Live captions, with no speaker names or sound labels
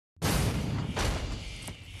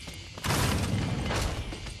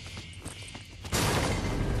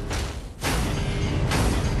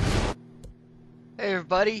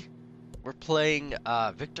everybody, we're playing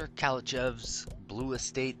Victor Kalachev's Blue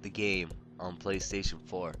Estate, the game, on PlayStation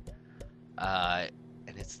 4. And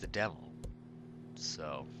it's the demo.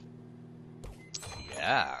 So,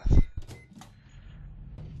 yeah.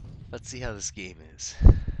 Let's see how this game is.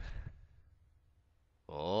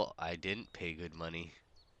 Oh, I didn't pay good money,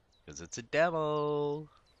 because it's a demo.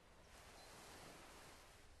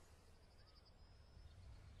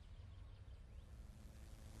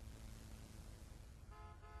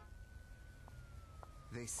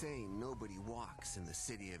 They say nobody walks in the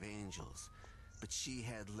City of Angels, but she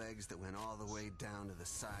had legs that went all the way down to the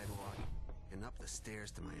sidewalk and up the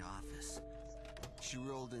stairs to my office. She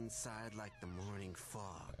rolled inside like the morning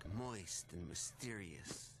fog, moist and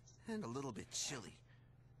mysterious, and a little bit chilly.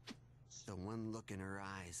 The one look in her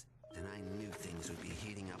eyes, and I knew things would be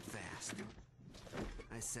heating up fast.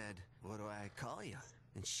 I said, "What do I call you?"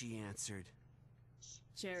 And she answered,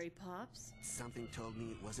 Cherry Pops? Something told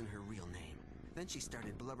me it wasn't her real name. Then she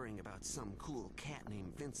started blubbering about some cool cat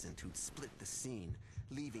named Vincent who'd split the scene,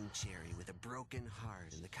 leaving Cherry with a broken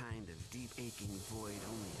heart and the kind of deep aching void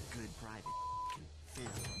only a good private can fill.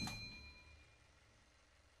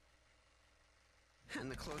 And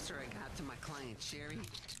the closer I got to my client Cherry,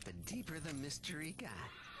 the deeper the mystery got.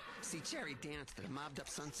 See, Cherry danced at a mobbed-up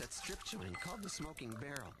Sunset Strip joint called the Smoking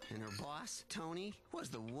Barrel, and her boss, Tony, was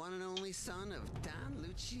the one and only son of Don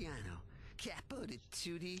Luciano, Capo de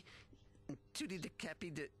Tutti de Capi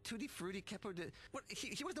de Tutti Frutti Capo de... What,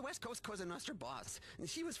 he was the West Coast Cosa Nostra boss, and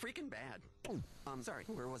she was freaking bad. Sorry,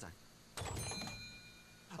 where was I?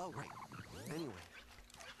 Oh, right. Anyway,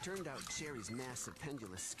 turned out Cherry's massive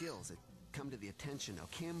pendulous skills had come to the attention of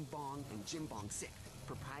Kim Bong and Jim Bong Sik,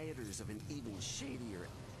 proprietors of an even shadier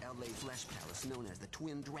LA flesh palace known as the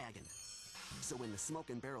Twin Dragon. So when the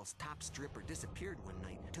Smoking Barrel's top stripper disappeared one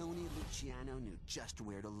night, Tony Luciano knew just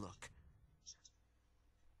where to look.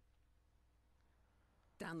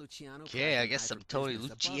 Don Luciano. Okay, I guess I'm Tony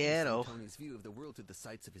Luciano. Tony's view of the world through the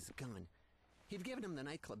sights of his gun. He'd given him the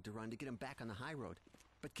nightclub to run to get him back on the high road.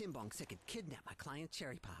 But Kim Bong Sik had kidnapped my client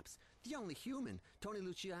Cherry Pops, the only human Tony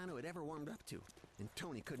Luciano had ever warmed up to. And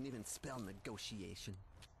Tony couldn't even spell negotiation.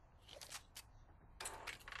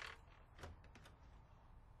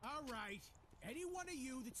 All right. Any one of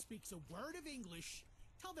you that speaks a word of English,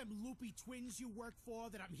 tell them loopy twins you work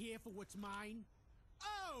for that I'm here for what's mine.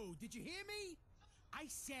 Oh, did you hear me? I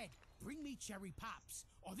said, bring me Cherry Pops,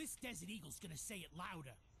 or this Desert Eagle's gonna say it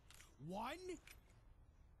louder. 1,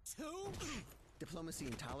 2... Diplomacy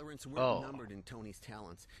and tolerance weren't numbered in Tony's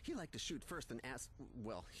talents. He liked to shoot first and ask...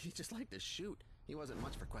 Well, he just liked to shoot. He wasn't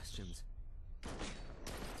much for questions.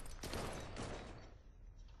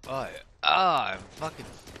 I'm fucking...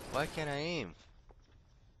 Why can't I aim?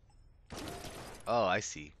 Oh, I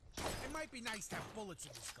see. It might be nice to have bullets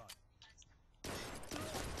in this gun.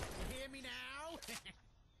 You hear me now?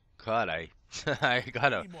 God, I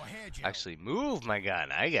gotta actually move my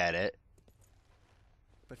gun. I got it.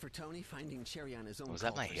 But for Tony, finding Cherry on his own... Was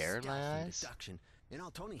that my hair in my eyes? Deduction, and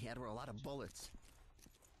all Tony had were a lot of bullets.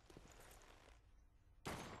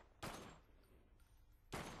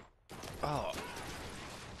 Oh.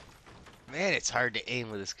 Man, it's hard to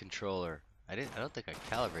aim with this controller. I don't think I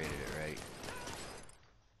calibrated it right.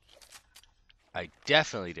 I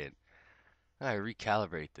definitely didn't. I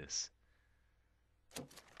recalibrate this.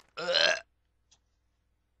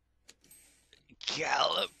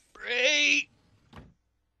 Calibrate.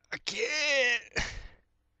 I can't.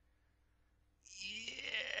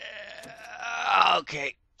 Yeah.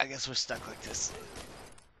 Okay. I guess we're stuck like this.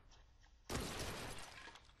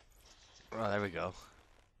 Oh, there we go.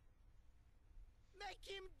 Make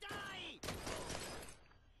him die!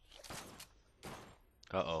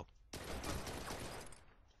 Uh-oh.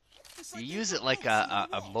 You use it like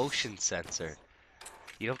a motion sensor.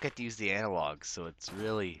 You don't get to use the analog, so it's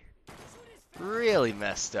really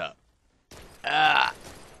messed up.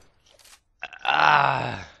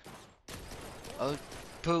 Oh,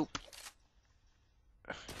 poop.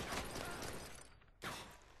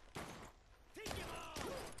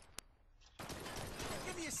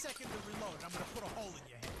 Give me a second to reload. I'm gonna put a hole in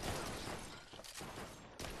your head.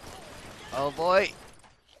 Oh boy.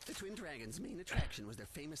 The Twin Dragons' main attraction was their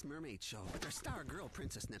famous mermaid show, but their star girl,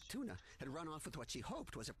 Princess Neptuna, had run off with what she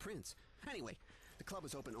hoped was a prince. Anyway, the club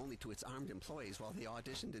was open only to its armed employees while they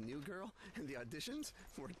auditioned a new girl, and the auditions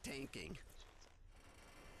were tanking.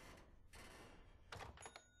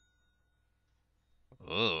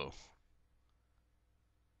 Oh.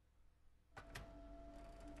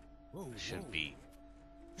 Whoa, I shouldn't whoa. be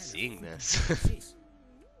What seeing kind of this. fucking this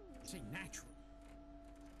ain't natural.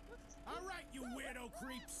 All right, you weirdo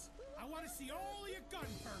creeps. I want to see all your gun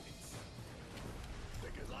permits.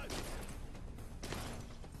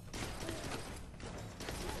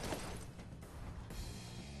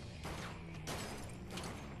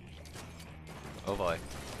 Oh boy.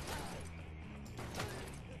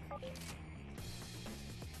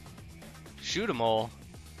 Shoot 'em all.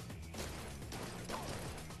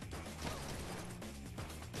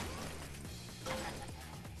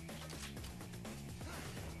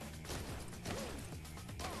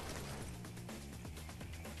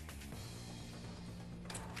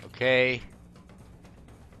 Okay.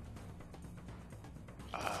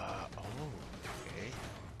 Oh, okay.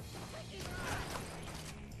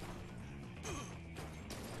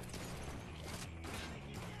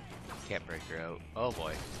 Can't break her out. Oh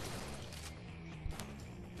boy.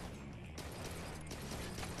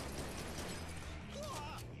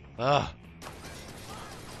 Ugh. Ah.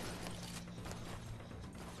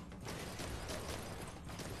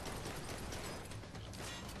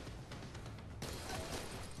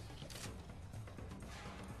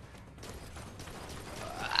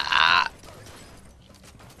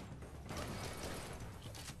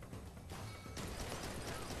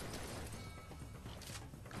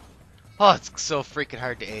 Oh, it's so freaking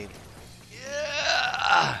hard to aim.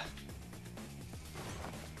 Yeah.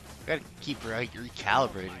 Gotta keep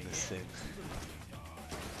recalibrating this thing.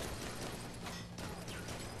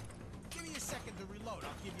 Give me a second to reload.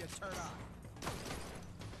 I'll give you a turn on.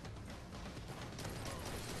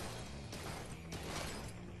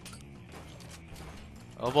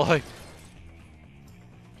 Oh boy.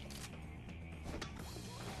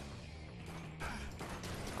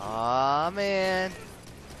 Aw, man.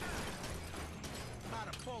 Lot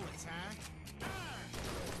of bullets, huh?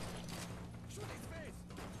 Shoot his face.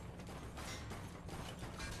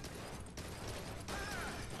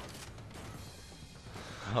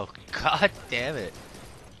 Oh, god damn it.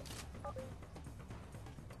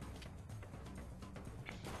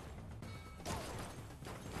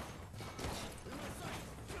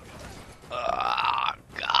 Oh,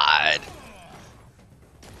 God.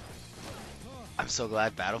 I'm so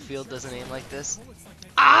glad Battlefield doesn't aim like this.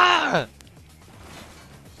 Ah!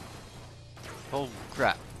 Oh,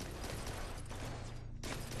 crap.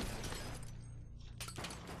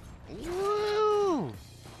 Woo!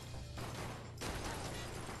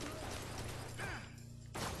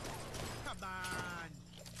 Come on.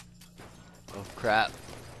 Oh, crap.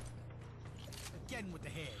 Again with the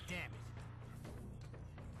hair, damn it.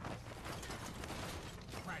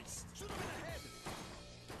 Christ. Shoot him in the head.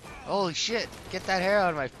 Holy shit. Get that hair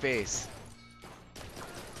out of my face.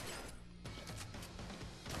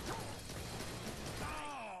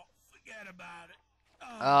 Oh, forget about it.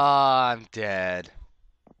 Oh, I'm dead.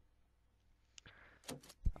 I'll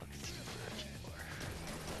continue for a few more.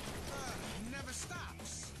 Never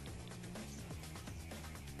stops.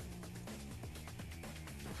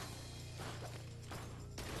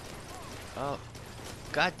 Oh,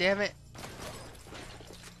 god damn it.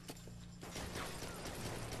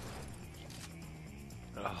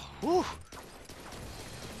 Oh, whew.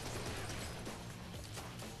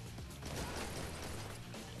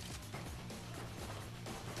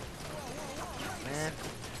 Man.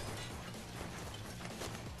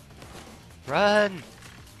 Run!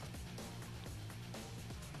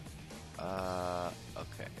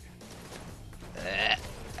 Okay.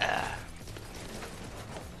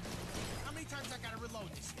 How many times I gotta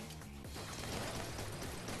reload this thing?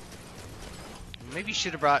 Maybe you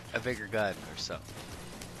should have brought a bigger gun or so.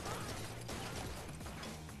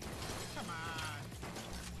 Come on.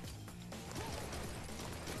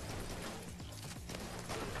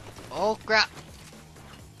 Oh crap!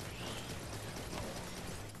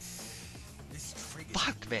 This trigger's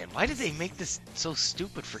Fuck, man, why did they make this so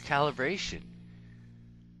stupid for calibration?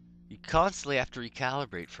 You constantly have to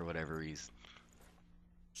recalibrate for whatever reason.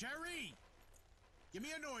 Jerry! Give me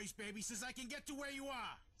a noise, baby, since I can get to where you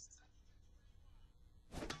are.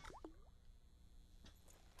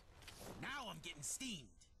 Now I'm getting steamed.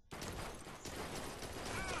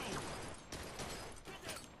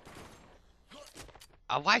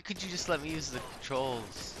 Why could you just let me use the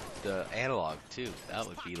controls, the analog too? That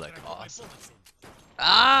would be like awesome.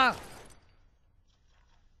 Ah!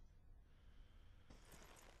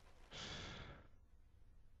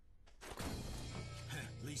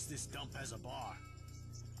 At least this dump has a bar.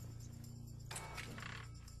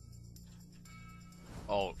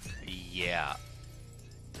 Oh, yeah.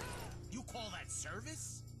 You call that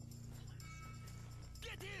service?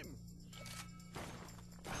 Get him!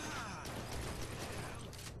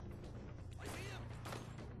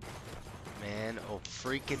 Man, oh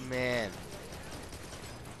freaking man.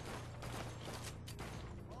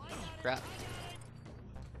 Crap.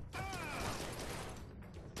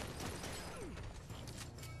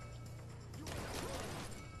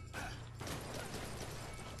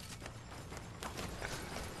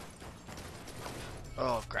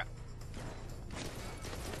 Oh crap.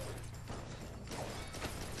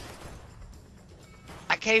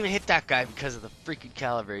 I can't even hit that guy because of the freaking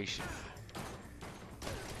calibration.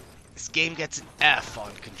 This game gets an F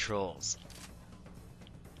on controls.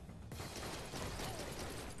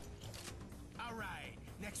 All right,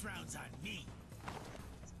 next round's on me.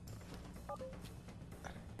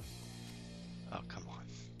 Oh, come on.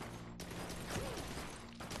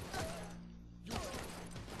 Didn't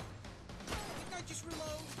I just reload?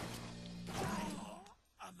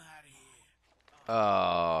 I'm out of here.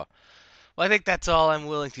 Oh. Well, I think that's all I'm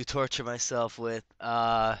willing to torture myself with.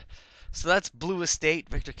 So that's Blue Estate,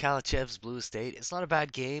 Victor Kalachev's Blue Estate. It's not a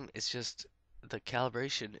bad game. It's just the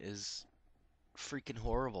calibration is freaking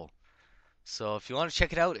horrible. So if you want to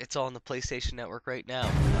check it out, it's on the PlayStation Network right now.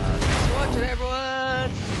 Thanks for watching, everyone!